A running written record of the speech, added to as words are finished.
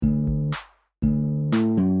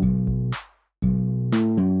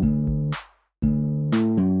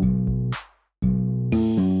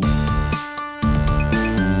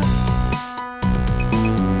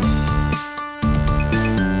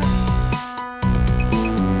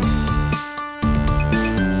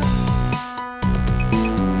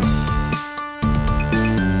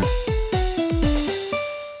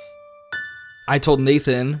I told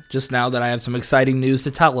Nathan just now that I have some exciting news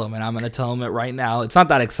to tell him, and I'm going to tell him it right now. It's not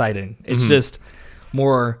that exciting. It's just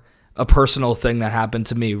more a personal thing that happened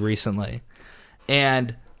to me recently.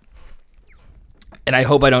 And I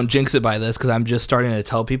hope I don't jinx it by this, because I'm just starting to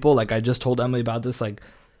tell people. Like, I just told Emily about this, like,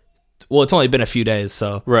 well, it's only been a few days,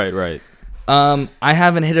 so. Right. I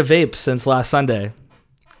haven't hit a vape since last Sunday.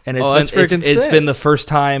 And it's been the first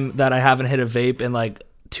time that I haven't hit a vape in, like,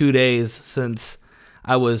 2 days since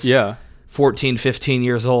I was 14, 15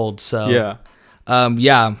 years old. So, so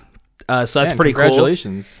that's pretty cool.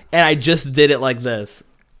 Congratulations. And I just did it like this.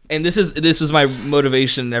 And this was my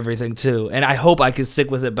motivation and everything too. And I hope I can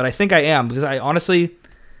stick with it, but I think I am, because I honestly,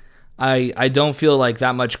 I don't feel like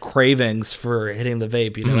that much cravings for hitting the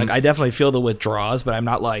vape. You know, like I definitely feel the withdrawals, but I'm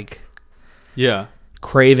not like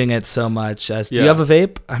craving it so much as. Do you have a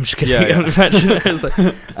vape? I'm just kidding.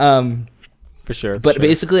 For sure. But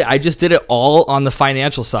basically, I just did it all on the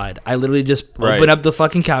financial side. I literally just opened up the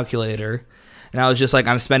fucking calculator, and I was just like,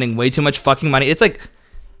 I'm spending way too much fucking money. It's like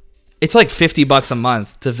 $50 a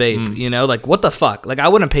month to vape, you know? Like, what the fuck? Like, I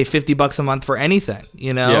wouldn't pay $50 a month for anything,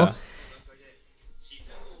 you know? Yeah.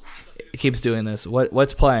 It keeps doing this.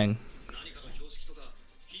 What's playing?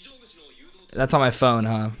 That's on my phone,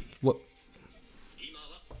 huh? What?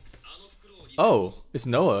 Oh, it's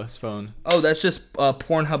Noah's phone. Oh, that's just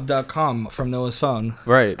Pornhub.com from Noah's phone.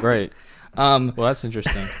 Right. Well, that's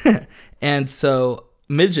interesting. And so,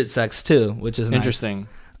 midget sex, too, which is interesting.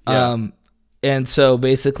 Nice. Yeah. And so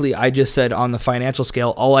basically I just said on the financial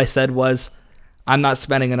scale, all I said was, I'm not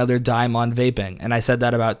spending another dime on vaping. And I said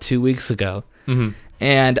that about 2 weeks ago.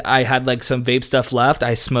 And I had like some vape stuff left.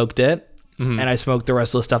 I smoked it and I smoked the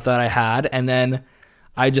rest of the stuff that I had. And then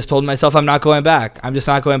I just told myself, I'm not going back. I'm just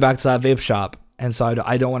not going back to that vape shop. And so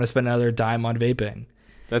I don't want to spend another dime on vaping.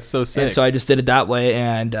 That's so sick. And so I just did it that way,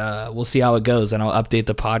 and we'll see how it goes. And I'll update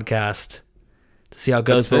the podcast to see how it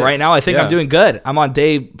goes. But right now I think I'm doing good. I'm on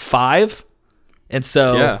day 5. And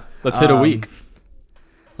so let's hit a week.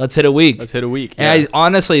 Let's hit a week. And I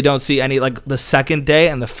honestly don't see any, like the second day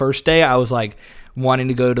and the first day, I was like wanting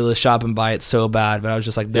to go to the shop and buy it so bad, but I was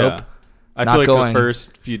just like, nope. Yeah. I feel like the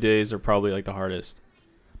first few days are probably like the hardest.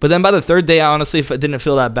 But then by the third day, I honestly didn't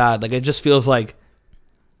feel that bad. Like, it just feels like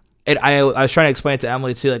it. I was trying to explain it to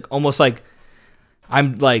Emily too, like almost like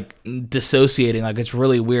I'm like dissociating. Like, it's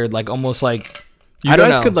really weird. Like, almost like you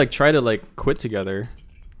guys could like try to like quit together.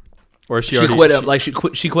 Or she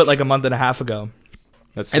quit. She quit like a month and a half ago.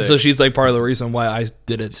 That's sick. And so she's like part of the reason why I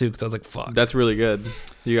did it too, because I was like, fuck. That's really good.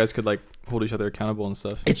 So you guys could like hold each other accountable and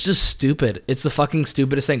stuff. It's just stupid. It's the fucking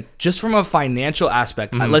stupidest thing. Just from a financial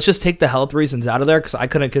aspect, let's just take the health reasons out of there, because I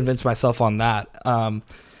couldn't convince myself on that.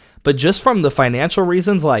 But just from the financial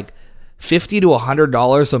reasons, like $50 to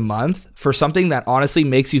 $100 a month for something that honestly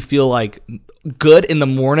makes you feel like good in the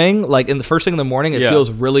morning, like in the first thing in the morning, it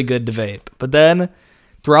feels really good to vape. But then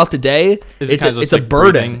throughout the day, it's a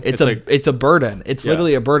burden. It's a burden. It's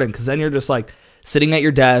literally a burden, because then you're just like sitting at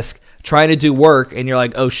your desk trying to do work, and you're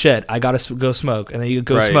like, oh shit, I gotta go smoke, and then you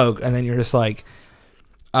go smoke, and then you're just like,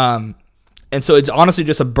 and so it's honestly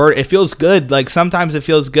just a burden. It feels good. Like, sometimes it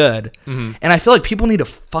feels good, and I feel like people need to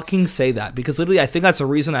fucking say that, because literally I think that's the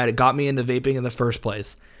reason that it got me into vaping in the first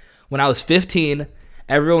place. When I was 15,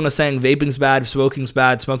 everyone was saying vaping's bad,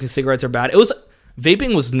 smoking cigarettes are bad.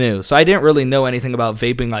 Vaping was new, so I didn't really know anything about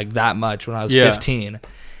vaping like that much when I was 15.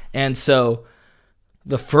 And so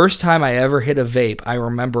the first time I ever hit a vape, I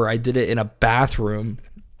remember I did it in a bathroom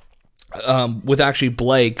with actually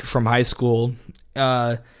Blake from high school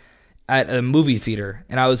at a movie theater.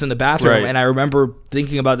 And I was in the bathroom, and I remember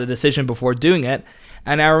thinking about the decision before doing it.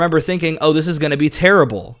 And I remember thinking, oh, this is going to be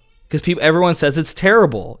terrible, because everyone says it's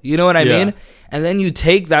terrible. You know what I mean? And then you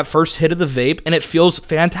take that first hit of the vape, and it feels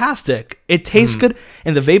fantastic. It tastes good,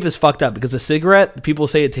 and the vape is fucked up, because the cigarette, people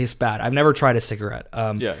say it tastes bad. I've never tried a cigarette.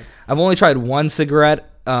 I've only tried one cigarette,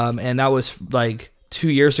 and that was like 2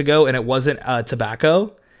 years ago, and it wasn't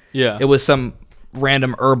tobacco. It was some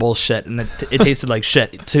random herbal shit, and it tasted like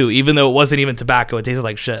shit too. Even though it wasn't even tobacco, it tasted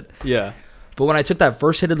like shit. But when I took that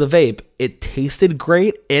first hit of the vape, it tasted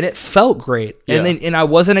great and it felt great. And I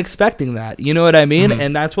wasn't expecting that. You know what I mean?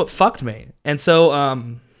 And that's what fucked me. And so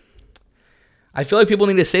I feel like people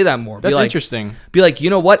need to say that more. That's interesting. Be like, you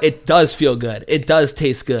know what? It does feel good. It does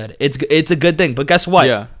taste good. It's a good thing. But guess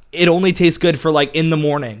what? It only tastes good for like in the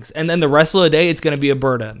mornings. And then the rest of the day, it's going to be a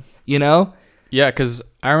burden. You know? Yeah, because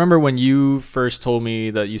I remember when you first told me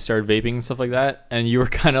that you started vaping and stuff like that, and you were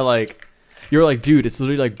kind of like, dude, it's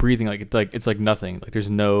literally like breathing. Like it's like nothing. Like there's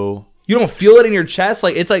no. You don't feel it in your chest.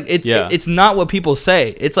 Like it's not what people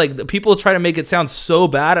say. It's like people try to make it sound so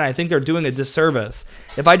bad, and I think they're doing a disservice.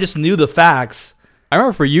 If I just knew the facts, I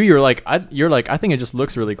remember for you, you're like, I think it just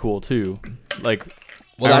looks really cool too. Like,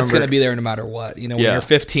 well, that's going to be there no matter what. You know, when you're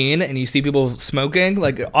 15 and you see people smoking,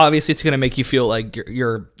 like, obviously it's going to make you feel like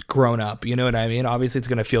you're grown up. You know what I mean? Obviously it's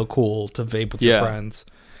going to feel cool to vape with your friends.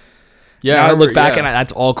 Yeah. Now I look back and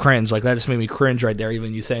that's all cringe. Like, that just made me cringe right there,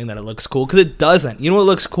 even you saying that it looks cool. Because it doesn't. You know what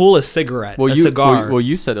looks cool? A cigarette, a cigar. Well,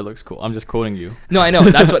 you said it looks cool. I'm just quoting you. No, I know.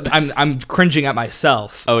 That's what I'm cringing at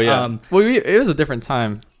myself. Oh, yeah. It was a different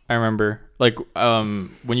time, I remember. Like,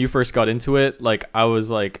 when you first got into it, like, I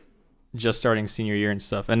was, like, just starting senior year and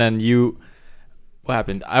stuff, and then what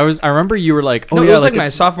happened? I remember you were like, it was like my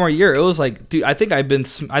sophomore year. It was like, dude, I think I've been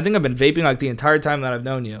vaping like the entire time that I've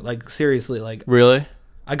known you. Like, seriously, like, really?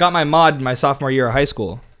 I got my mod in my sophomore year of high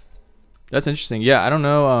school. That's interesting. Yeah, I don't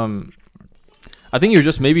know. I think you're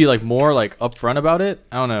just maybe like more like upfront about it.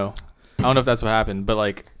 I don't know if that's what happened, but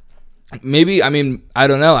like, maybe. I mean, I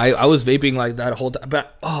don't know. I was vaping like that whole time,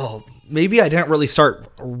 but maybe I didn't really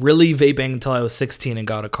start really vaping until I was 16 and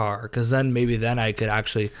got a car, because then I could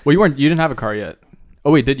actually. Well, you didn't have a car yet.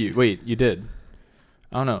 Oh wait, did you? Wait, you did.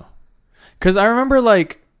 I don't know, because I remember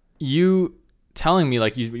like you telling me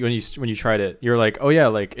like when you tried it, you're like, oh yeah,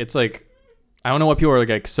 like it's like, I don't know why people are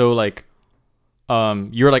like so like,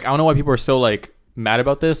 you were like, I don't know why people are so like mad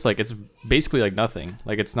about this. Like, it's basically like nothing.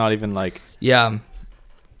 Like, it's not even like, yeah,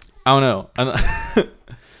 I don't know.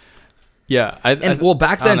 Yeah,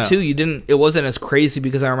 back then too, it wasn't as crazy,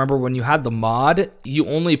 because I remember when you had the mod, you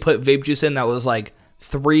only put vape juice in that was like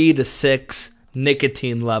 3 to 6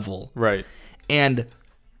 nicotine level. Right. And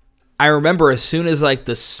I remember as soon as like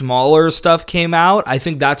the smaller stuff came out, I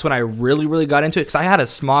think that's when I really, really got into it, because I had a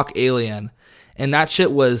Smock Alien, and that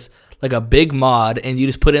shit was like a big mod, and you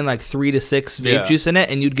just put in like 3 to 6 vape juice in it,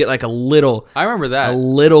 and you'd get like I remember that. A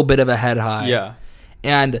little bit of a head high. Yeah.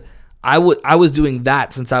 And I was doing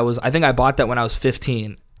that since I think I bought that when I was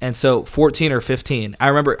 15. And so 14 or 15. I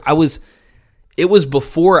remember it was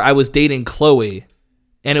before I was dating Chloe.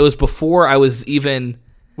 And it was before I was even.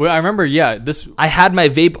 Well, I remember, I had my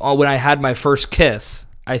vape on when I had my first kiss,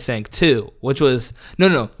 I think, too. Which was.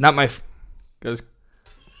 No, not my.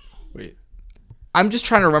 Wait. I'm just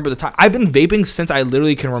trying to remember the time. I've been vaping since I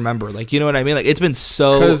literally can remember. Like, you know what I mean? Like, it's been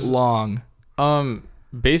so long.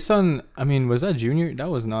 Based on. I mean, was that junior? That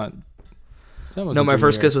was not. No, my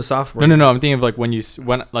first kiss was sophomore. No. I'm thinking of like when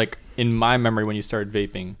like in my memory when you started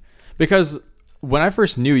vaping, because when I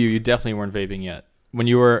first knew you definitely weren't vaping yet. When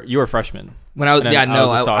you were a freshman.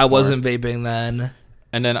 I wasn't vaping then.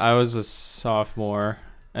 And then I was a sophomore,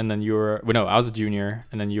 and then I was a junior,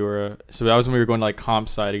 and then so that was when we were going to like comp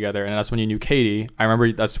sci together, and that's when you knew Katie. I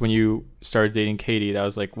remember that's when you started dating Katie. That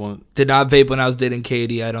was like did not vape when I was dating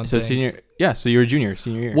Katie. I don't think. So you were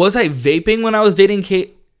senior year. Was I vaping when I was dating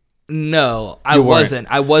Katie? No, I wasn't.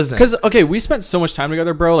 Because, okay, we spent so much time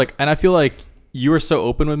together, bro. Like, and I feel like you were so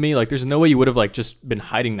open with me. Like, there's no way you would have like just been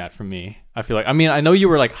hiding that from me. I feel like. I mean, I know you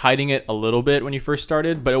were like hiding it a little bit when you first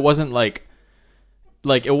started, but it wasn't like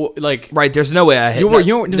right. There's no way I hid.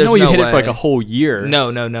 There's no way you hid it for like a whole year.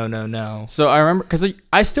 No. So I remember, because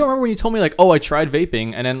I still remember when you told me like, oh, I tried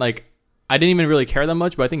vaping, and then like I didn't even really care that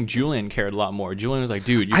much, but I think Julian cared a lot more. Julian was like,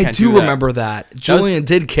 dude, you can't do that. I do remember that. Julian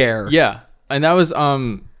did care. Yeah, and that was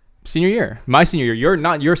senior year, my senior year. You're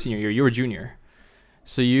not your senior year. You were junior.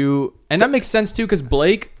 So and that makes sense too, because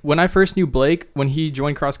Blake, when I first knew Blake, when he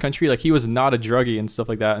joined cross country, like he was not a druggie and stuff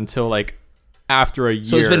like that until like after a year.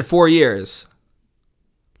 So it's been 4 years.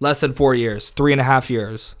 Less than 4 years. 3.5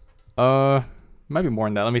 years. Might be more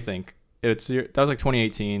than that. Let me think. That was like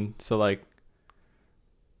 2018. So like,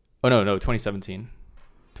 oh no, 2017.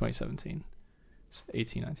 2017.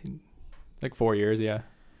 18, 19. Like 4 years, yeah,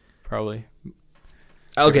 probably.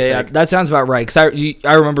 Okay, yeah, that sounds about right. Because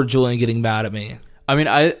I remember Julian getting mad at me. I mean,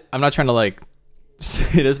 I'm not trying to like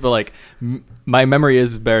say this, but like my memory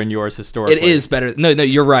is better than yours historically. It is better. No,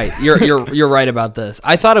 you're right. You're right about this.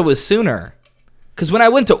 I thought it was sooner. Because when I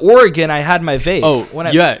went to Oregon, I had my vape.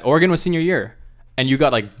 Oregon was senior year, and you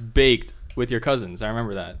got like baked with your cousins. I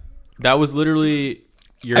remember that. That was literally.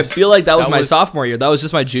 I feel like that was my sophomore year. That was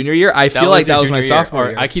just my junior year. I feel like that was my sophomore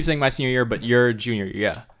year. I keep saying my senior year, but your junior year.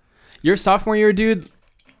 Yeah, your sophomore year, dude.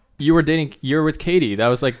 You were with Katie. That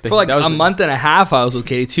was like for like a month and a half. I was with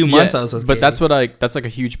Katie. 2 months I was with Katie. But that's like a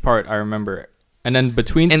huge part. I remember. And then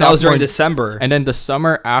that was during December. And then the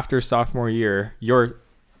summer after sophomore year,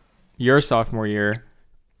 your sophomore year,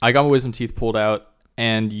 I got my wisdom teeth pulled out,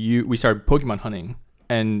 and we started Pokemon hunting,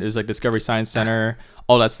 and it was like Discovery Science Center,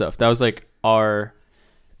 all that stuff. That was like and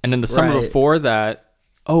then the summer before that.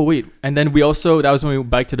 Oh wait, and then that was when we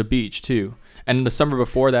biked to the beach too. And the summer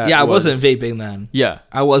before that, I wasn't vaping then. Yeah,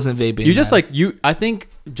 I wasn't vaping. You just like I think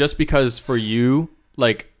just because for you,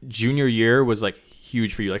 like junior year was like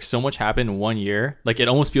huge for you. Like, so much happened in 1 year. Like, it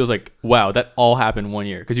almost feels like, wow, that all happened in 1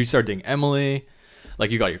 year. Because you started dating Emily,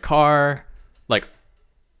 like, you got your car, like,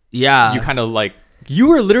 yeah, you kind of like, you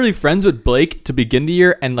were literally friends with Blake to begin the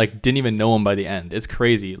year and like didn't even know him by the end. It's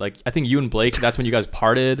crazy. Like, I think you and Blake, that's when you guys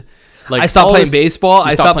parted. Like, I stopped playing baseball.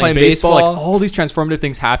 I stopped playing baseball. Like, all these transformative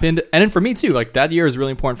things happened. And then for me too, like, that year is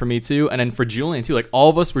really important for me too. And then for Julian too, like, all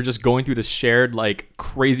of us were just going through this shared, like,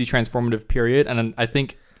 crazy transformative period. And then I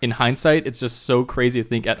think in hindsight, it's just so crazy to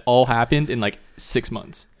think that all happened in like 6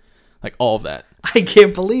 months. Like, all of that. I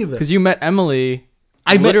can't believe it. Because you met Emily.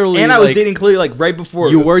 I was dating Chloe like right before.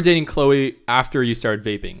 You were dating Chloe after you started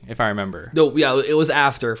vaping, if I remember. No, yeah, it was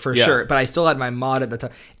after for sure. But I still had my mod at the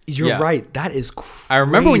time. You're right. That is crazy. I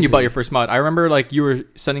remember when you bought your first mod. I remember like you were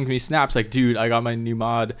sending me snaps like, dude, I got my new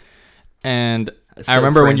mod. And I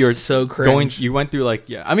remember when you were so going, you went through like,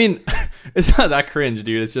 yeah. I mean, it's not that cringe,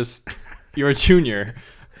 dude. It's just you're a junior.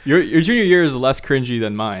 Your junior year is less cringy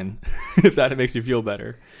than mine, if that makes you feel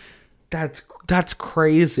better. That's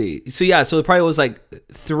crazy. So yeah, so it probably was like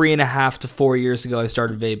 3.5 to 4 years ago I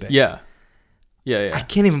started vaping. Yeah. I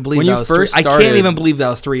can't even believe I can't even believe that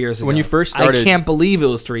was 3 years ago. When you first started, I can't believe it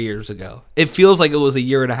was 3 years ago. It feels like it was 1.5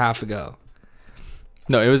 years ago.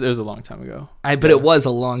 No, it was a long time ago. But it was a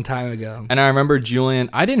long time ago. And I remember Julian,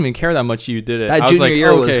 I didn't even care that much you did it. That I was junior like, year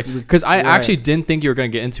okay, was because I actually didn't think you were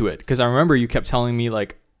going to get into it. Because I remember you kept telling me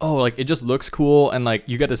like, oh, like it just looks cool and like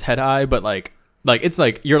you got this head eye, but like it's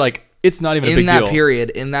like you're like, it's not even a big deal.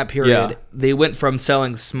 In that period, they went from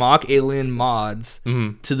selling Smock Alien mods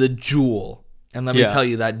to the Juul. And let me tell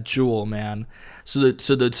you, that Juul, man. So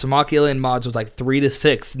the Smock Alien mods was like 3 to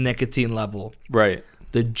 6 nicotine level. Right.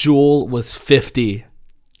 The Juul was 50.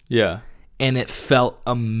 Yeah. And it felt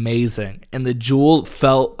amazing. And the Juul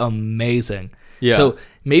felt amazing. Yeah. So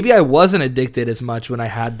maybe I wasn't addicted as much when I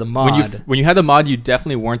had the mod. When you had the mod, you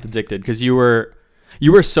definitely weren't addicted because you were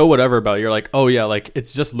so whatever about it. You're like, oh yeah, like it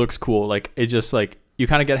just looks cool. Like it just like you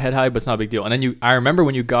kind of get head high, but it's not a big deal. And then I remember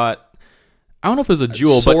when you got, I don't know if it was a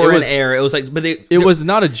Juul, but it was Air. It was like, but it was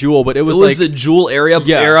not a Juul, but it was like a Juul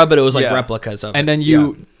era, but it was like replicas of it. And then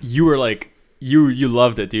you were like, you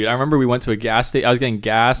loved it, dude. I remember we went to a gas station. I was getting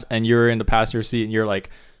gas, and you were in the passenger seat, and you're like,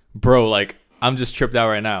 bro, like I'm just tripped out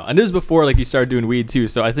right now. And this is before like you started doing weed too.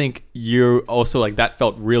 So I think you're also like that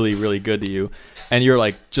felt really, really good to you. And you're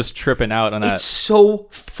like just tripping out on that. It's so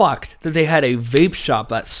fucked that they had a vape shop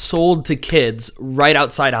that sold to kids right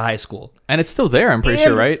outside of high school. And it's still there, I'm pretty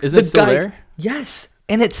sure, right? Isn't it still there? Yes.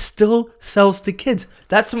 And it still sells to kids.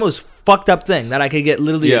 That's the most fucked up thing, that I could get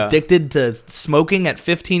literally addicted to smoking at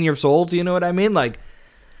 15 years old. You know what I mean? Like,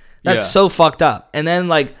 that's so fucked up. And then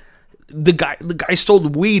like the guy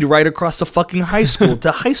sold weed right across the fucking high school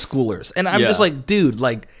to high schoolers. And I'm just like, dude,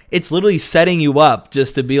 like it's literally setting you up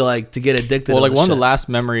just to be like, to get addicted. Well, like one of the last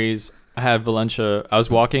memories I had Valencia, I was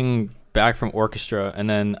walking back from orchestra and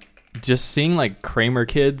then just seeing like Kramer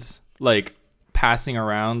kids like passing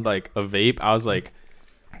around like a vape. I was like,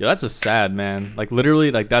 yo, that's just sad, man. Like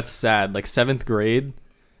literally like that's sad. Like 7th grade.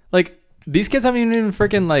 Like these kids haven't even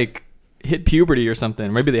freaking like hit puberty or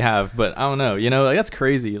something. Maybe they have, but I don't know. You know, like that's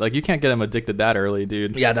crazy. Like you can't get them addicted that early,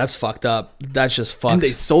 dude. Yeah, that's fucked up. That's just fucked. And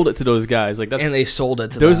they sold it to those guys. Like that's, and they sold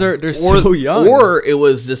it to those them. They're so young. Or it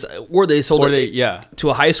was just, or they sold it to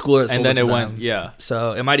a high schooler. And then it went them.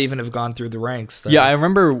 So it might even have gone through the ranks. So. Yeah, I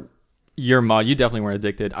remember your mod. You definitely weren't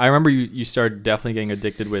addicted. I remember you started definitely getting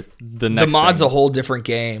addicted with the next. The mod's thing. a whole different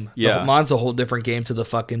game. Yeah, the mod's a whole different game to the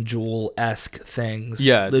fucking Juul-esque things.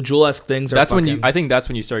 Yeah, the Juul-esque things. That's when I think that's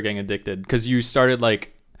when you started getting addicted because you started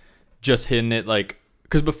like just hitting it like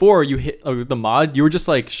because before you hit the mod you were just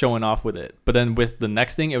like showing off with it, but then with the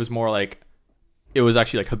next thing it was more like it was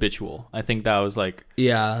actually like habitual. I think that was like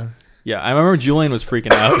Yeah, I remember Julian was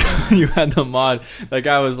freaking out when you had the mod. That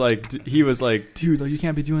guy was like, he was like, dude, like, you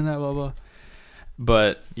can't be doing that, blah, blah.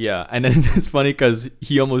 But, yeah. And then it's funny because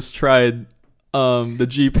he almost tried the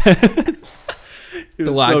G-Pen. He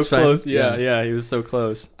was so close. Yeah, he was so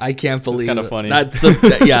close. I can't believe it's kind of funny.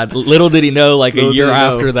 Little did he know, like a year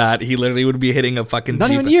after that, he literally would be hitting a fucking Not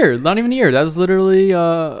even a year. That was literally,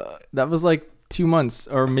 that was like 2 months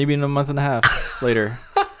or maybe in a month and a half later.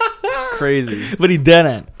 Crazy. But he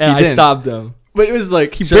didn't, and I stopped him. But it was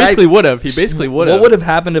like he basically would have. What would have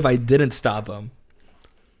happened if I didn't stop him?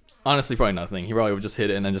 Honestly, probably nothing. He probably would just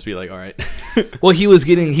hit it and then just be like, "All right." Well, he was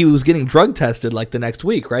getting drug tested like the next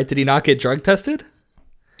week, right? Did he not get drug tested?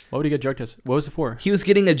 Why would he get drug tested? What was it for? He was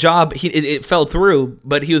getting a job. It fell through,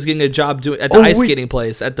 but he was getting a job at the ice skating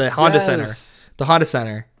place at the Honda Center. The Honda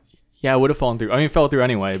Center. Yeah, it would have fallen through. I mean, it fell through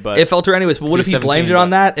anyway, but it fell through anyways. But what if he blamed it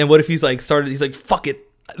on that? And what if he's like he's like, fuck it.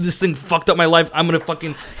 this thing fucked up my life. I'm gonna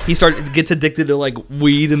fucking. Gets addicted to like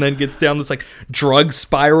weed and then gets down this like drug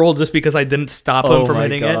spiral just because I didn't stop him from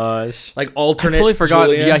hitting it. Like alternate. I totally forgot.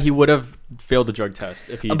 Julian. Yeah, he would have failed the drug test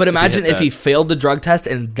if he. But imagine if he failed the drug test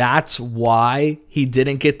and that's why he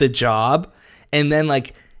didn't get the job, and then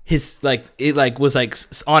like his like it like was like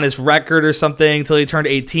on his record or something till he turned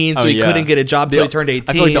 18, so he couldn't get a job till he turned 18.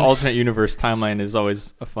 I feel like the alternate universe timeline is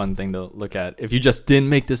always a fun thing to look at. If you just didn't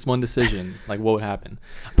make this one decision, like what would happen?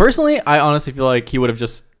 Personally, I honestly feel like he would have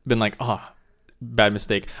just been like, oh, bad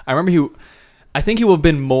mistake. I think he would have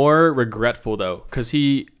been more regretful though, because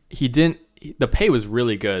he didn't. The pay was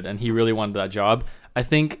really good, and he really wanted that job. I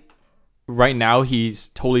think right now he's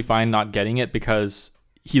totally fine not getting it because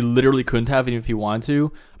he literally couldn't have even if he wanted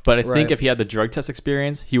to. But I think if he had the drug test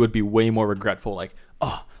experience, he would be way more regretful. Like,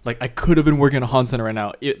 oh, like I could have been working at a Honda Center right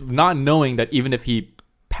now, not knowing that even if he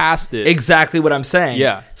passed it, exactly what I'm saying.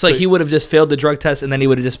 Yeah, so like he would have just failed the drug test, and then he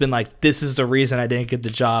would have just been like, "This is the reason I didn't get the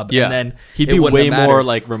job." Yeah, and then he'd be way more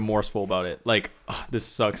like remorseful about it. Like, oh, this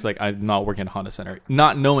sucks. Like I'm not working at a Honda Center,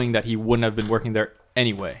 not knowing that he wouldn't have been working there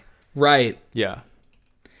anyway. Right. Yeah.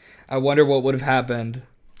 I wonder what would have happened.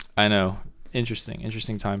 I know.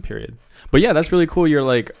 Interesting time period. But yeah, that's really cool. You're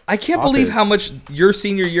like, I can't believe how much your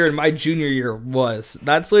senior year and my junior year was.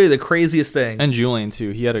 That's literally the craziest thing. And Julian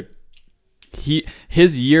too.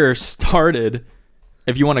 His year started,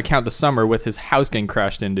 if you want to count the summer, with his house getting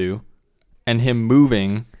crashed into, and him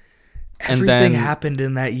moving. Everything happened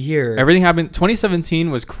in that year. Everything happened.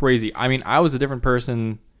 2017 was crazy. I mean, I was a different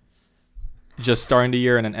person. Just starting the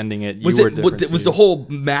year and then ending it. Was the whole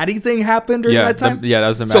Maddie thing happened during that time? That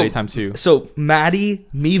was the Maddie time too. So Maddie,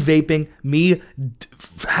 me vaping, me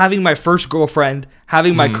having my first girlfriend,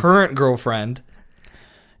 having my current girlfriend,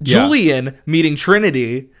 Julian meeting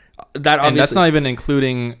Trinity. That obviously, and that's not even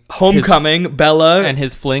including homecoming, Bella, and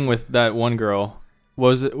his fling with that one girl.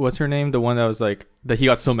 What's her name? The one that was like that he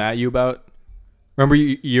got so mad at you about. Remember,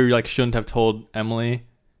 you like shouldn't have told Emily.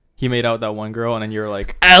 He made out with that one girl, and then you're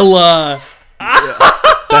like Ella.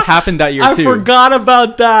 That happened that year too. I forgot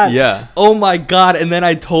about that. Yeah. Oh my god! And then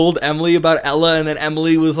I told Emily about Ella, and then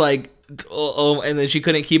Emily was like, "Oh," and then she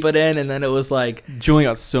couldn't keep it in, and then it was like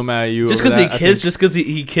Julian got so mad at you just because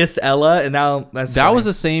he kissed Ella, and now that funny. Was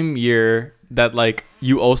the same year that like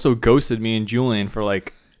you also ghosted me and Julian for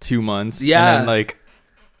like 2 months. Yeah.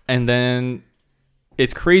 And then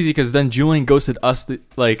it's crazy because then Julian ghosted us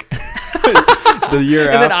like. The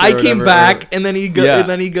year and then I came back, or, and then he goes.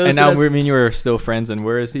 And now me and you are still friends. And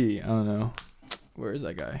where is he? I don't know. Where is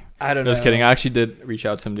that guy? I don't know. Just kidding. I actually did reach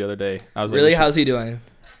out to him the other day. I was really, like, how's he doing?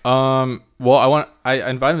 Well, I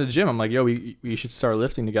invited him to the gym. I'm like, yo, we should start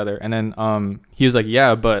lifting together. And then he was like,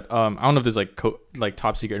 yeah, but I don't know if there's like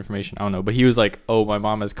top secret information. I don't know. But he was like, oh, my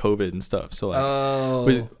mom has COVID and stuff. So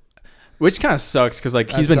like, which kind of sucks because like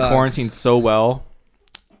he's been quarantined so well.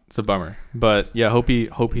 It's a bummer, but yeah, hope he.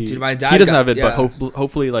 Dude, my dad doesn't have it, but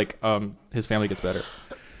hopefully, like, his family gets better.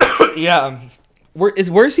 Yeah,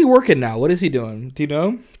 where's he working now? What is he doing? Do you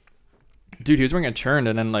know? Dude, he was working at Churn,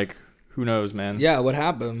 and then like, who knows, man? Yeah, what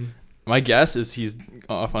happened? My guess is he's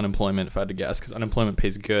off unemployment. If I had to guess, because unemployment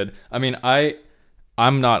pays good. I mean,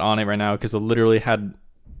 I'm not on it right now because I literally had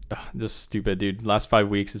just stupid, dude. Last 5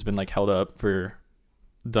 weeks has been like held up for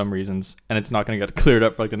dumb reasons, and it's not going to get cleared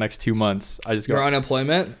up for like the next 2 months. You're on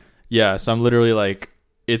unemployment? Yeah, so I'm literally like,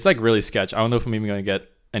 it's like really sketch. I don't know if I'm even going to get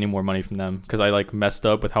any more money from them because I like messed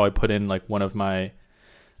up with how I put in like one of my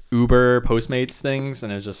Uber Postmates things,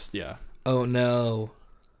 and it's just, yeah. Oh no.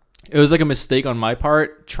 It was like a mistake on my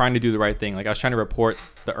part trying to do the right thing. Like I was trying to report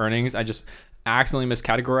the earnings. I just accidentally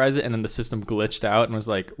miscategorized it, and then the system glitched out and was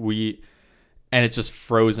like, and it's just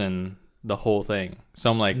frozen the whole thing.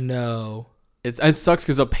 So I'm like, no. It sucks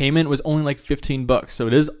because the payment was only like $15, so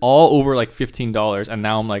it is all over like $15, and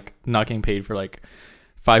now I'm like not getting paid for like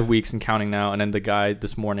 5 weeks and counting now. And then the guy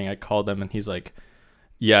this morning, I called them, and he's like,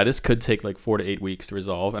 "Yeah, this could take like 4 to 8 weeks to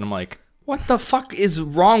resolve." And I'm like, "What the fuck is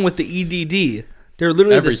wrong with the EDD? They're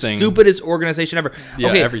literally everything. The stupidest organization ever." Yeah,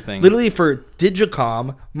 okay, everything. Literally for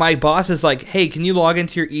Digicom, my boss is like, "Hey, can you log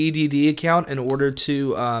into your EDD account in order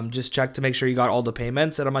to just check to make sure you got all the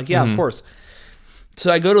payments?" And I'm like, "Yeah, of course." So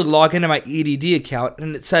I go to log into my EDD account,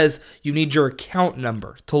 and it says you need your account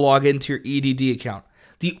number to log into your EDD account.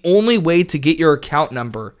 The only way to get your account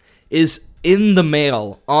number is in the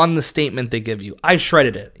mail on the statement they give you. I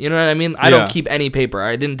shredded it. You know what I mean? I don't keep any paper.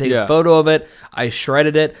 I didn't take a photo of it. I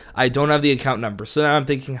shredded it. I don't have the account number. So now I'm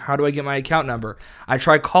thinking, how do I get my account number? I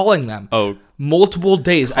try calling them. Multiple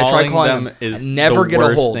days. I try calling them. Is I never get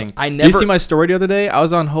a hold. Thing. Did you see my story the other day? I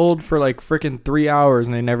was on hold for like freaking 3 hours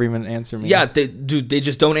and they never even answer me. Yeah, they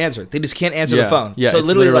just don't answer. They just can't answer the phone. Yeah, so it's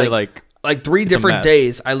literally like like 3 a different mess.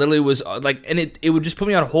 days. I literally was like, and it would just put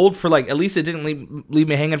me on hold for like, at least it didn't leave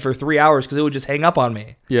me hanging for 3 hours because it would just hang up on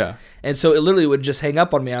me. Yeah. And so it literally would just hang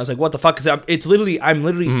up on me. I was like, what the fuck? Because I'm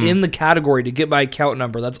literally in the category to get my account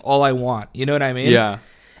number. That's all I want. You know what I mean? Yeah.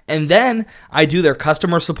 And then I do their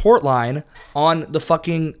customer support line on the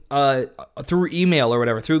fucking through email or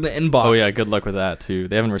whatever, through the inbox. Oh yeah, good luck with that too.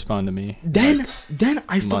 They haven't responded to me. Then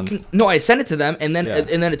I fucking no, I sent it to them, and then Yeah.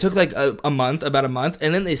 and then it took like about a month,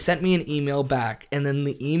 and then they sent me an email back, and then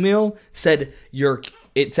the email said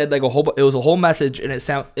it said like it was a whole message, and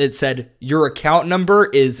it said your account number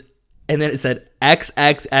is, and then it said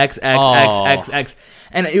XXXXXXX,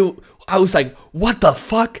 and I was like, what the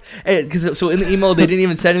fuck? Because so in the email they didn't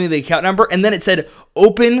even send me the account number, and then it said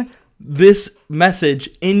open this message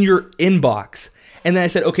in your inbox. And then I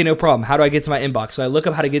said, okay, no problem. How do I get to my inbox? So I look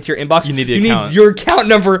up how to get to your inbox. You need the account. need your account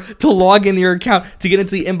number to log into your account to get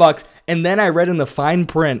into the inbox. And then I read in the fine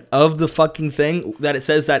print of the fucking thing that it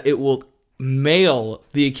says that it will mail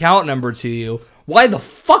the account number to you. Why the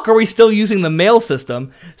fuck are we still using the mail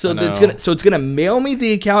system? So it's gonna mail me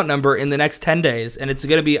the account number in the next 10 days, and it's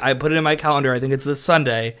gonna be, I put it in my calendar. I think it's this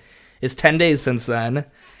Sunday. It's 10 days since then,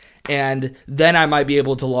 and then I might be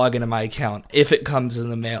able to log into my account if it comes in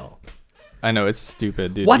the mail. I know, it's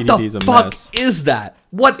stupid, dude. What EDD is the a fuck mess. is that?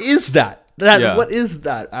 What is that? Yeah. What is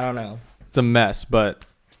that? I don't know. It's a mess, but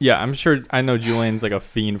yeah, I'm sure. I know Julian's like a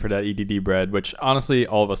fiend for that EDD bread, which honestly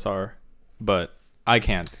all of us are, but I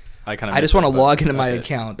can't. I just want to log into my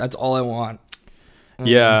account. That's all I want.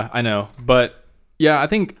 Yeah, I know, but yeah, I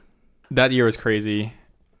think that year was crazy.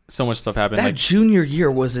 So much stuff happened. That junior year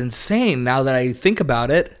was insane. Now that I think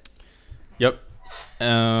about it. Yep.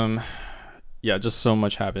 Yeah, just so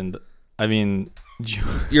much happened. I mean,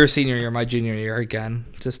 your senior year, my junior year again,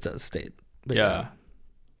 just to state. But yeah.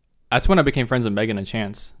 That's when I became friends with Megan and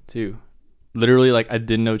Chance too. Literally, like I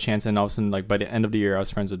didn't know Chance, and all of a sudden, like by the end of the year, I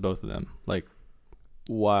was friends with both of them. Like,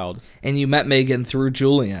 wild. And you met Megan through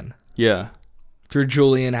Julian. Yeah. Through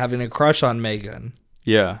Julian having a crush on Megan.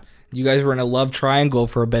 Yeah. You guys were in a love triangle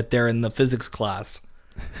for a bit there in the physics class.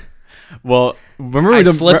 Well, remember I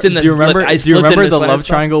slipped in the. Do you remember the love stuff?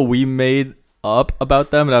 triangle we made up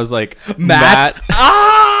about them? And I was like, Matt.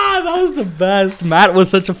 That was the best. Matt was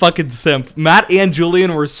such a fucking simp. Matt and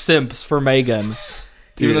Julian were simps for Megan.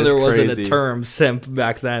 Dude, even though there wasn't crazy. a term simp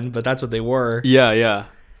back then, but that's what they were. Yeah.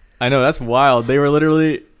 I know, that's wild. They were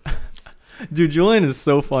literally... Dude, Julian is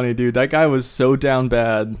so funny, dude. That guy was so down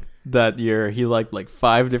bad that year. He liked like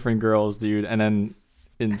 5 different girls, dude. And then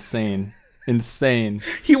insane.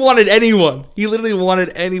 He wanted anyone. He literally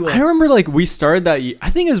wanted anyone. I remember like we started that year.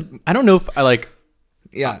 I think it was... I don't know if I like...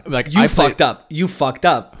 Yeah. Like You fucked up.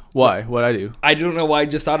 Why? What'd I do? I don't know why I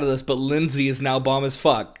just thought of this, but Lindsay is now bomb as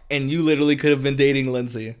fuck. And you literally could have been dating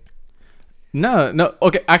Lindsay. No.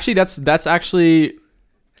 Okay, actually, that's actually...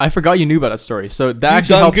 I forgot you knew about that story. So that You actually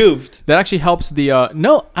done helps. goofed. That actually helps the...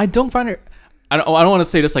 No, I don't find her... I don't want to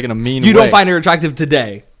say this like in a mean way. You don't find her attractive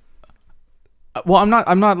today. Well,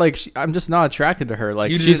 I'm not like... I'm just not attracted to her.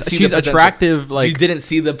 Like, You she's didn't see the potential. attractive, like... You didn't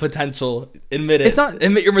see the potential. Admit it. It's not-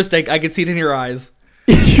 Admit your mistake. I can see it in your eyes.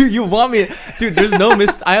 you want me... Dude, there's no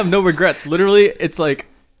I have no regrets. Literally, it's like...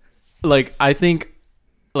 I think...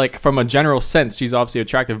 Like, from a general sense, she's obviously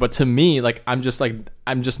attractive. But to me, like, I'm just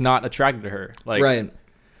not attracted to her. Like, Right.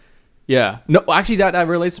 Yeah. No, actually, that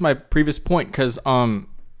relates to my previous point, because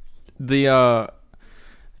the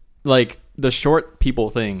short people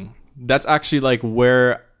thing, that's actually like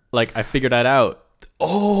where like I figured that out.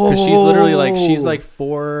 Oh. Because she's literally like, she's like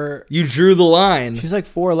 4. You drew the line. She's like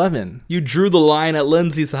 4'11". You drew the line at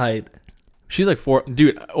Lindsay's height. She's like 4,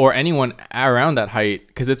 dude, or anyone around that height,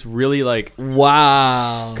 because it's really like,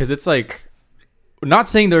 Wow. because it's like, not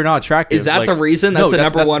saying they're not attractive. Is that like, the reason? That's the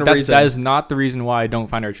number one reason. That is not the reason why I don't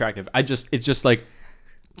find her attractive. It's just like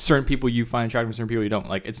certain people you find attractive, certain people you don't.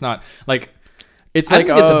 Like, it's not like, it's I like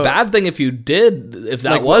think it's a bad thing if you did, if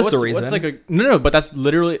that like, was the what's reason. like no, but that's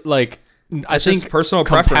literally like, I It's think just personal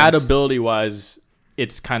preference. compatibility wise,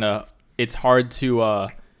 it's hard to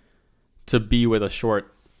be with a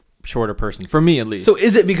shorter person, for me at least. So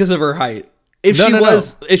is it because of her height? If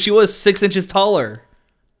she was 6 inches taller.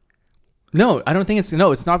 No, I don't think it's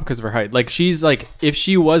not because of her height. Like, she's like, if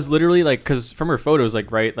she was literally like, because from her photos, like,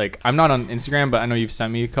 right, like, I'm not on Instagram, but I know you've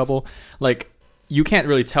sent me a couple. Like, you can't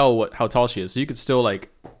really tell how tall she is, so you could still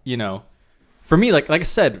like, you know, for me, like I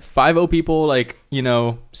said, 5'0" people, like, you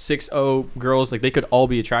know, 6'0" girls, like, they could all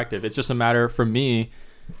be attractive. It's just a matter for me,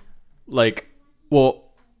 like, well,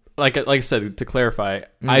 like I said, to clarify,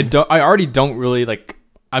 I already don't really like.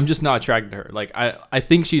 I'm just not attracted to her. Like, I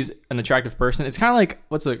think she's an attractive person. It's kind of like,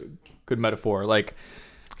 what's a good metaphor? Like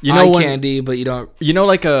You know, eye candy, but you don't. You know,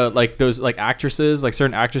 like those like actresses, like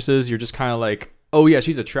certain actresses, you're just kind of like, oh yeah,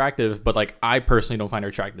 she's attractive, but like I personally don't find her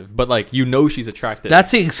attractive, but like you know she's attractive.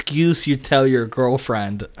 That's the excuse you tell your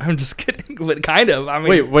girlfriend. I'm just kidding, but kind of. I mean,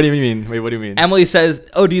 wait, what do you mean? Wait, what do you mean? Emily says,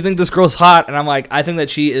 "Oh, do you think this girl's hot?" And I'm like, "I think that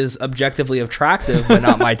she is objectively attractive, but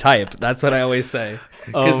not my type." That's what I always say.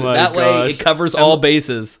 Because that way it covers all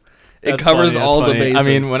bases. It covers all the bases. I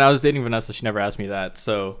mean, when I was dating Vanessa, she never asked me that.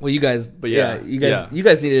 So well, you guys, but you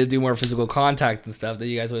guys needed to do more physical contact and stuff. That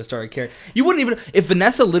you guys would have started caring. You wouldn't even if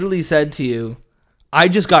Vanessa literally said to you, I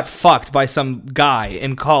just got fucked by some guy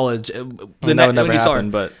in college. That would never happen,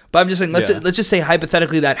 but I'm just saying, let's just say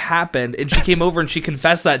hypothetically that happened, and she came over and she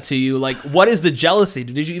confessed that to you. Like, what is the jealousy?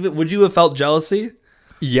 Would you have felt jealousy?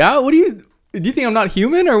 Yeah. Do you think I'm not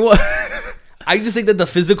human or what? I just think that the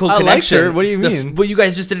physical connection. Liked her. What do you mean? Well, you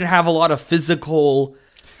guys just didn't have a lot of physical.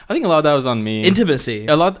 I think a lot of that was on me. Intimacy.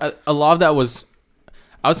 A lot of that was.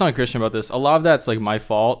 I was telling Christian about this. A lot of that's like my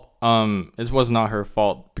fault. It was not her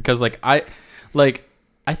fault because I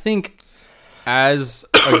think as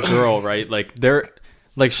a girl, right?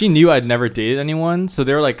 Like she knew I'd never dated anyone, so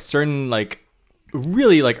there were like certain like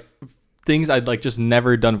really like things I'd like just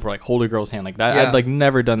never done for like hold a girl's hand like that. Yeah. I'd like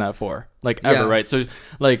never done that for like ever, right? So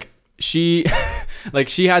like she like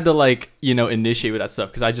she had to like, you know, initiate with that stuff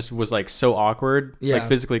because I just was like so awkward like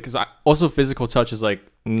physically because I also physical touch is like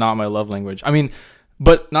not my love language. I mean,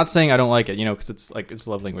 but not saying I don't like it, you know, because it's like it's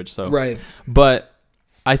love language. So right, but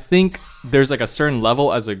I think there's like a certain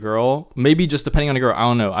level as a girl, maybe just depending on a girl. I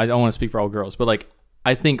don't know. I don't want to speak for all girls, but like,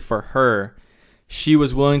 I think for her, she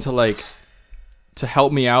was willing to like, to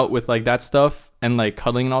help me out with like that stuff and like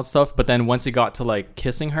cuddling and all that stuff. But then once it got to like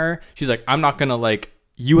kissing her, she's like, I'm not going to like,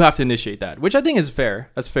 you have to initiate that, which I think is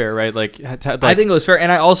fair. That's fair, right? Like, I think it was fair.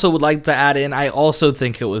 And I also would like to add in, I also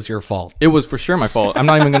think it was your fault. It was for sure my fault. I'm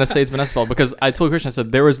not even going to say it's Vanessa's fault because I told Christian, I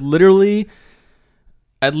said, there was literally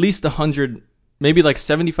at least 100 maybe like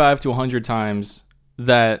 75 to 100 times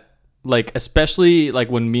that like, especially like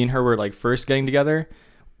when me and her were like first getting together,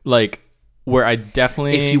 like where I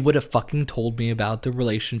definitely... If you would have fucking told me about the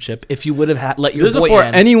relationship, if you would have let your this boy before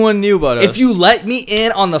in, anyone knew about us. If you let me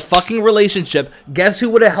in on the fucking relationship, guess who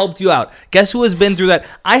would have helped you out? Guess who has been through that?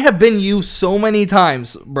 I have been you so many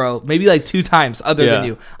times, bro. Maybe like 2 times other than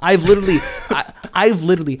you. I've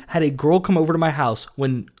literally had a girl come over to my house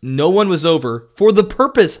when no one was over for the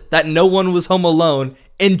purpose that no one was home alone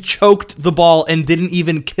and choked the ball and didn't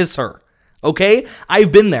even kiss her. Okay?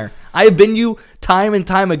 I've been there. I've been you time and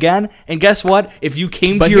time again. And guess what? If you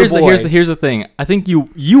came to your boy... Here's the thing. I think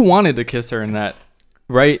you wanted to kiss her in that,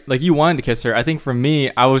 right? Like, you wanted to kiss her. I think for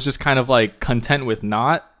me, I was just kind of, like, content with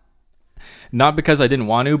not. Not because I didn't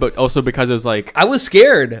want to, but also because it was, like... I was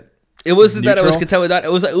scared. It wasn't neutral? that I was content with that.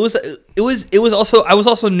 It was also... I was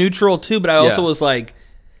also neutral, too, but I also was, like,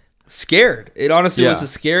 scared. It honestly was a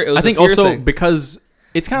scare. It was I think a fear also thing. because...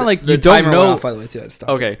 It's kind of like the you don't timer know. went off, by the way, too.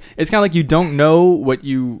 Okay, it's kind of like you don't know what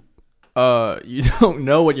you don't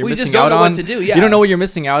know what you're missing just don't out know on. what to do. Yeah, you don't know what you're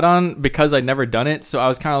missing out on because I'd never done it. So I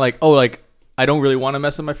was kind of like, oh, like I don't really want to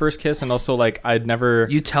mess up my first kiss, and also like I'd never.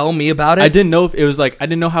 You tell me about it. I didn't know if it was like I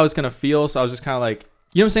didn't know how it's gonna feel, so I was just kind of like,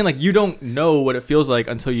 you know what I'm saying? Like you don't know what it feels like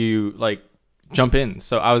until you like jump in.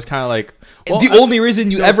 So I was kind of like, well, the only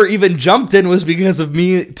reason you ever even jumped in was because of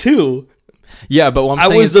me too. Yeah, but what I'm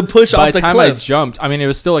saying was the push off the cliff. By the time I jumped, I mean, it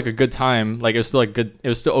was still like a good time. Like it was still like good. It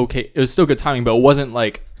was still okay. It was still good timing, but it wasn't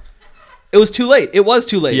like. It was too late. It was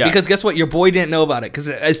too late because guess what? Your boy didn't know about it because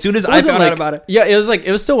as soon as I found out about it, yeah,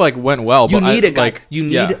 it was still like went well. You but need it, like you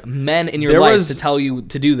need men in your life to tell you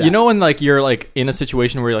to do that. You know when like you're like in a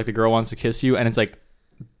situation where like the girl wants to kiss you and it's like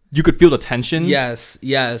you could feel the tension. Yes.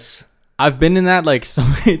 I've been in that like so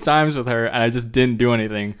many times with her and I just didn't do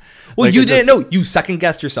anything. Well, like, you didn't know. You second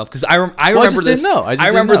guessed yourself because I remember this. I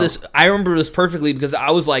remember this. I remember this perfectly because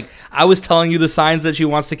I was telling you the signs that she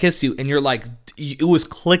wants to kiss you, and you're like, it was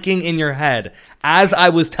clicking in your head as I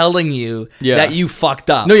was telling you that you fucked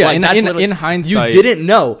up. No, yeah. Like, in hindsight, you didn't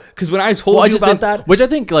know because when I told you about that, which I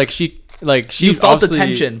think like she you felt the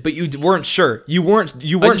tension, but you weren't sure. You weren't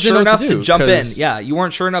sure enough to jump in. Yeah, you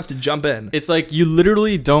weren't sure enough to jump in. It's like you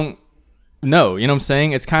literally don't. No, you know what I'm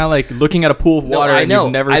saying? It's kind of like looking at a pool of water and you've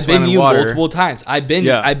never swam in water. I've been multiple times. I've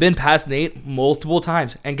been past Nate multiple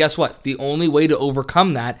times. And guess what? The only way to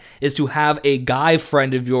overcome that is to have a guy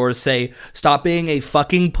friend of yours say, "Stop being a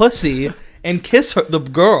fucking pussy," and kiss the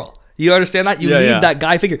girl. You understand that? You need that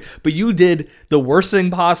guy figure. But you did the worst thing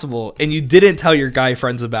possible, and you didn't tell your guy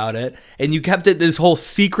friends about it, and you kept it this whole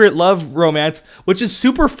secret love romance, which is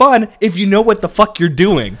super fun if you know what the fuck you're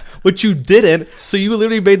doing, which you didn't. So you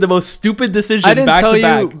literally made the most stupid decision back to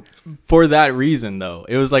back. for that reason, though.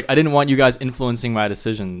 It was like I didn't want you guys influencing my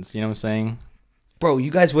decisions. You know what I'm saying? Bro,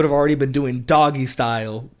 you guys would have already been doing doggy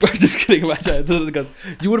style. Just kidding about that.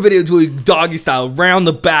 You would have been doing doggy style, round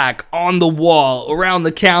the back, on the wall, around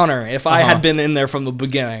the counter, if I had been in there from the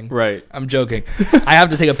beginning. Right. I'm joking. I have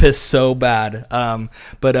to take a piss so bad.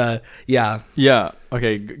 Yeah. Yeah.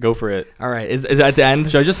 Okay, go for it. All right. Is that the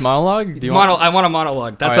end? Should I just monologue? Do you I want a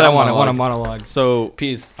monologue. That's what I want. I want a monologue. So,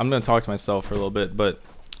 peace. I'm going to talk to myself for a little bit, but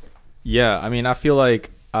yeah, I mean, I feel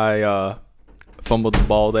like I fumbled the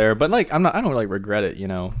ball there, but like I don't like regret it, you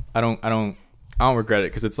know. I don't regret it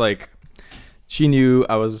because it's like she knew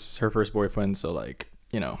I was her first boyfriend, so like,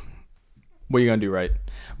 you know, what are you gonna do, right?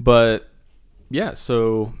 But yeah,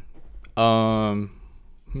 so damn,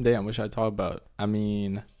 what should I talk about? I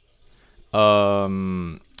mean,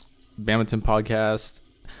 Badminton podcast.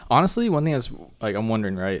 Honestly, one thing that's like I'm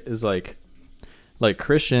wondering, right, is like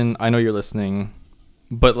Christian, I know you're listening,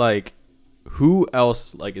 but like who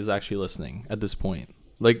else like is actually listening at this point?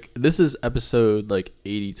 Like this is episode like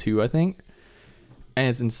 82, I think, and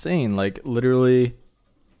it's insane. Like literally,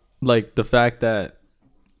 like the fact that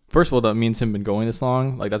first of all that me and Tim been going this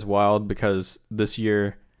long, like that's wild because this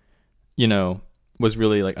year, you know, was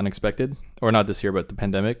really like unexpected, or not this year, but the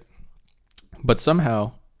pandemic. But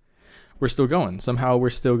somehow we're still going.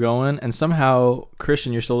 And somehow,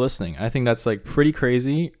 Christian, you're still listening. I think that's like pretty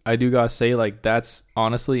crazy. I do gotta say, like, that's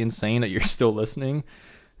honestly insane that you're still listening.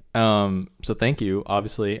 So thank you,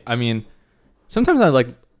 obviously. I mean, sometimes I like,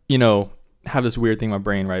 you know, have this weird thing in my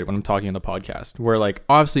brain, right, when I'm talking on the podcast, where like,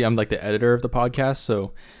 obviously I'm like the editor of the podcast.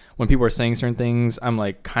 So when people are saying certain things, I'm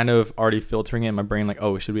like kind of already filtering it in my brain, like,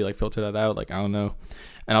 oh, should we like filter that out? Like, I don't know.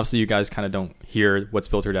 And obviously you guys kind of don't hear what's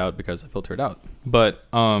filtered out because I filter it out. But,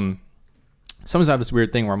 sometimes I have this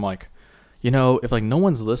weird thing where I'm like, you know, if like no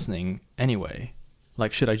one's listening anyway,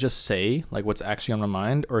 like should I just say like what's actually on my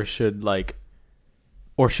mind, or should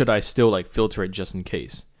I still like filter it just in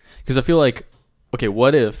case? Because I feel like, okay,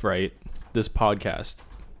 what if, right, this podcast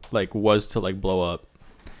like was to like blow up,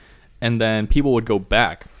 and then people would go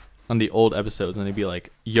back on the old episodes and they'd be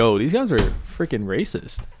like, yo, these guys are freaking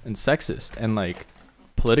racist and sexist and like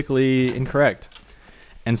politically incorrect.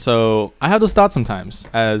 And so I have those thoughts sometimes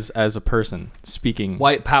as a person speaking.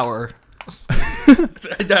 White power. I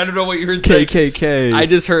don't know what you were saying. KKK. I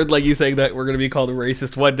just heard like you saying that we're gonna be called a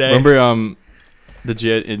racist one day. Remember the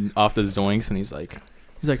Jet in Off the Zoinks when he's like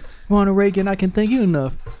Ronald Reagan, I can thank you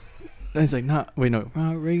enough. And he's like,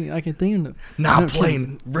 Ronald Reagan, I can thank you enough. Not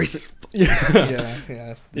plain racist.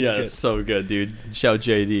 Yeah. Yeah, it's so good, dude. Shout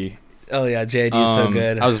JD. Oh yeah, JD is so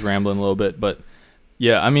good. I was just rambling a little bit, but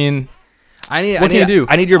yeah, I mean. What can you do?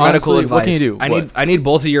 I need your medical advice. What can you do? I need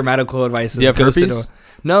both of your medical advice. Do you have herpes?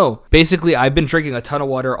 No. Basically, I've been drinking a ton of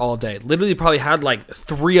water all day. Literally probably had like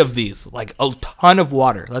 3 of these. Like a ton of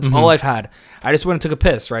water. That's all I've had. I just went and took a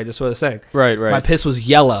piss, right? Just what I was saying. Right. My piss was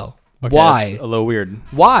yellow. Okay, why? That's a little weird.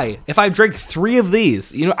 Why? If I drink 3 of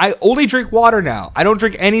these, you know, I only drink water now. I don't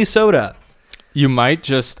drink any soda. You might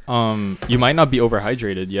just you might not be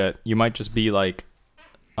overhydrated yet. You might just be like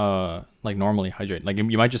normally hydrated. Like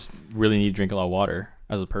you might just really need to drink a lot of water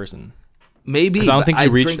as a person. Maybe. Because I don't think you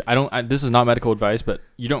reached. This is not medical advice, but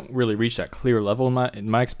you don't really reach that clear level in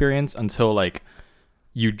my experience until like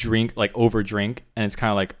you drink, like over drink, and it's kind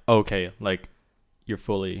of like, okay, like you're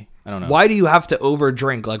fully. I don't know. Why do you have to over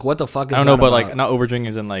drink? Like what the fuck is that? I don't know, but about? like not over drinking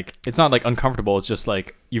is in like it's not like uncomfortable. It's just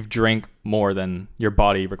like you've drank more than your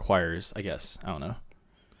body requires. I guess I don't know.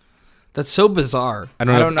 That's so bizarre. I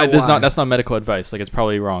don't know. That's not medical advice. Like it's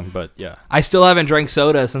probably wrong, but yeah. I still haven't drank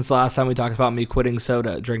soda since the last time we talked about me quitting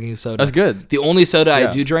drinking soda. That's good. The only soda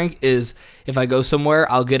I do drink is if I go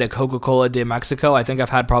somewhere, I'll get a Coca-Cola de Mexico. I think I've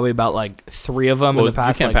had probably about like 3 of them in the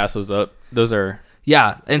past. You can't pass those up. Those are.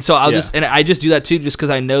 Yeah, and so I just do that too, just because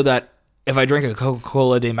I know that if I drink a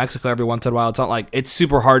Coca-Cola de Mexico every once in a while, it's not like it's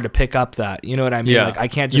super hard to pick up that. You know what I mean? Yeah. Like I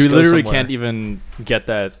can't just. You literally somewhere. Can't even get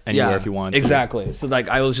that anywhere if you want to. Exactly. So like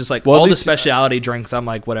I was just like all the specialty drinks. I'm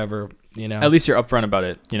like whatever. You know. At least you're upfront about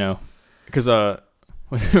it. You know, because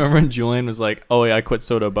remember when Julian was like, "Oh yeah, I quit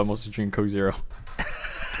soda, but I'm mostly drinking Coke Zero."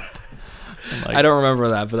 Like, I don't remember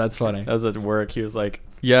that, but that's funny. That was at work. He was like,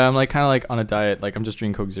 "Yeah, I'm like kind of like on a diet. Like I'm just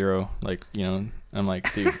drinking Coke Zero. Like you know." I'm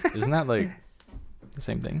like, dude, isn't that like the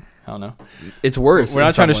same thing? I don't know. It's worse. We're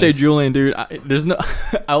not trying to shade Julian, dude. There's no.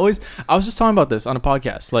 I was just talking about this on a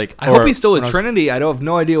podcast. Like, I hope he's still with Trinity. I don't have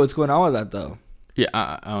no idea what's going on with that though. Yeah,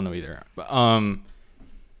 I don't know either. But,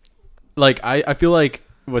 like I feel like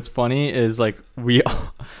what's funny is like we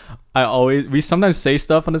sometimes say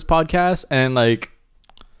stuff on this podcast and like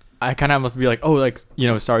I kind of must be like, oh, like you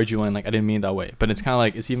know, sorry, Julian, like I didn't mean it that way. But it's kind of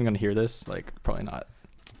like, is he even gonna hear this? Like, probably not.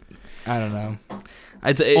 I don't know.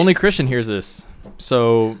 Only Christian hears this.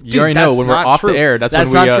 So you Dude, already know that's when we're not off true. the air. That's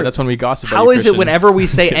That's when we not true. that's when we gossip. How about you, is it Christian. whenever we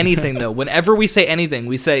Just say kidding. anything though? Whenever we say anything,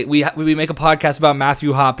 we say we make a podcast about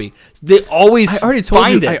Matthew Hoppe. They always I already told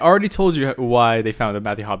find you. it. I already told you why they found the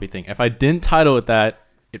Matthew Hoppe thing. If I didn't title it that,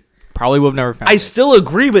 it probably would have never found I it. still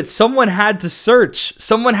agree, but someone had to search.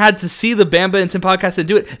 Someone had to see the Bamba and Tim podcast and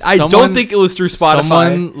do it. I don't Someone- think it was through Spotify.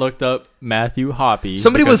 Someone looked up Matthew Hoppe.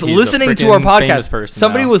 Somebody because was he's a listening to our freaking famous podcast. person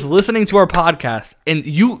Somebody now. was listening to our podcast, and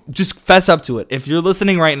you just fess up to it. If you're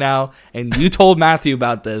listening right now and you told Matthew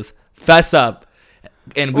about this, fess up.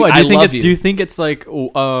 And What, I love Do you. you think it's like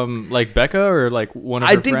Becca or like one of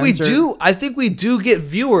I her think we friends? do. I think we do get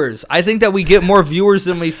viewers. I think that we get more viewers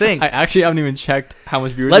than we think. I actually haven't even checked how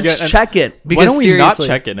much viewers. Let's we get, and check it. Why Because don't we seriously,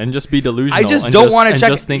 not check it and just be delusional? I just and don't wanna check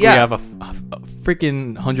Just it. think Yeah. we have a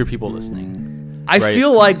freaking 100 people listening. I Right.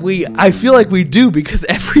 feel like we do because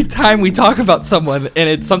every time we talk about someone and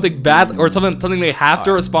it's something bad or something they have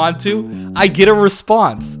to respond to, I get a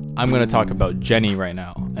response. I'm gonna talk about Jenny right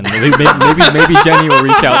now, and maybe Jenny will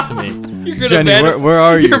reach out to me. You're gonna Jenny, where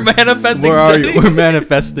are you? You're manifesting. Where are Jenny? you? We're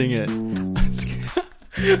manifesting it.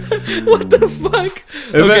 What the fuck?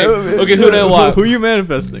 Okay, who do I want? Who are you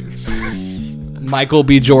manifesting? Michael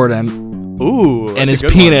B. Jordan Ooh, and that's his a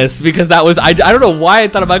good penis because that was I don't know why I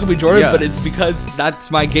thought of Michael B. Jordan, Yeah. but it's because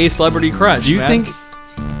that's my gay celebrity crush. Do you man.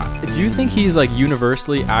 Do you think he's like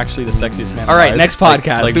universally actually the sexiest man? All right, alive? next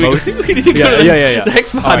podcast. Like We- most. we need to go to the Yeah.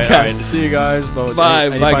 next All right, podcast. See you guys. Bye,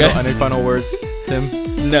 Any bye, final, guys. Any final words, Tim?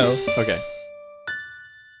 No. Okay.